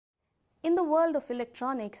In the world of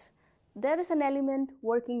electronics, there is an element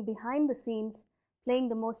working behind the scenes playing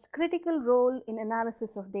the most critical role in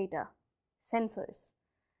analysis of data: sensors.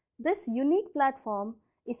 This unique platform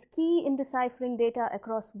is key in deciphering data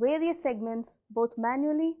across various segments, both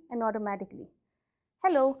manually and automatically.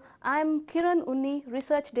 Hello, I'm Kiran Unni,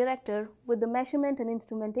 Research Director with the Measurement and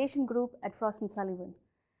Instrumentation Group at Frost & Sullivan.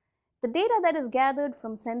 The data that is gathered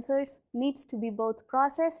from sensors needs to be both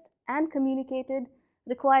processed and communicated,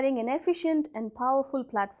 requiring an efficient and powerful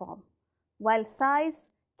platform. While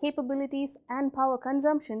size, capabilities, and power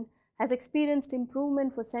consumption has experienced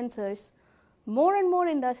improvement for sensors, more and more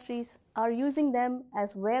industries are using them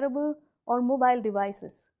as wearable or mobile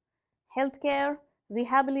devices. Healthcare,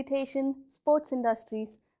 rehabilitation, sports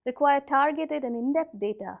industries require targeted and in-depth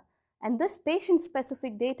data, and this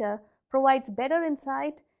patient-specific data provides better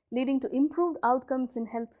insight, leading to improved outcomes in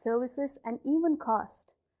health services and even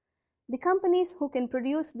cost. The companies who can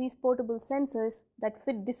produce these portable sensors that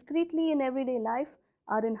fit discreetly in everyday life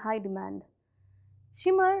are in high demand.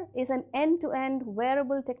 Shimmer is an end-to-end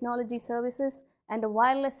wearable technology services and a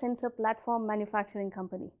wireless sensor platform manufacturing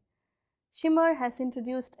company. Shimmer has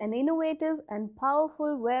introduced an innovative and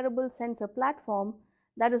powerful wearable sensor platform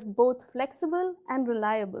that is both flexible and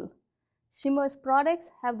reliable. Shimmer's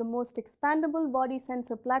products have the most expandable body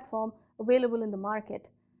sensor platform available in the market.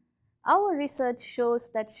 Our research shows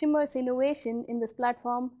that Shimmer's innovation in this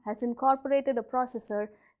platform has incorporated a processor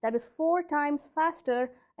that is 4 times faster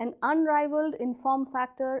and unrivaled in form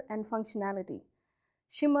factor and functionality.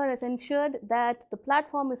 Shimmer has ensured that the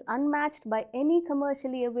platform is unmatched by any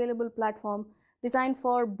commercially available platform designed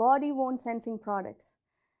for body-worn sensing products.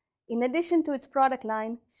 In addition to its product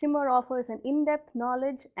line, Shimmer offers an in-depth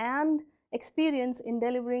knowledge and experience in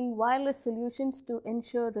delivering wireless solutions to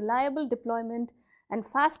ensure reliable deployment and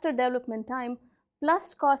faster development time,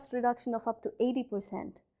 plus cost reduction of up to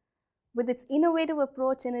 80%. With its innovative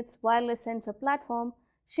approach and its wireless sensor platform,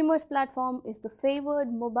 Shimmer's platform is the favored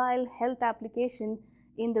mobile health application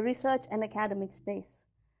in the research and academic space.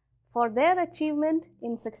 For their achievement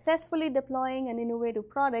in successfully deploying an innovative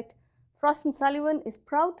product, Frost & Sullivan is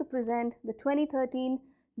proud to present the 2013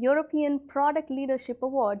 European Product Leadership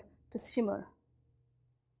Award to Shimmer.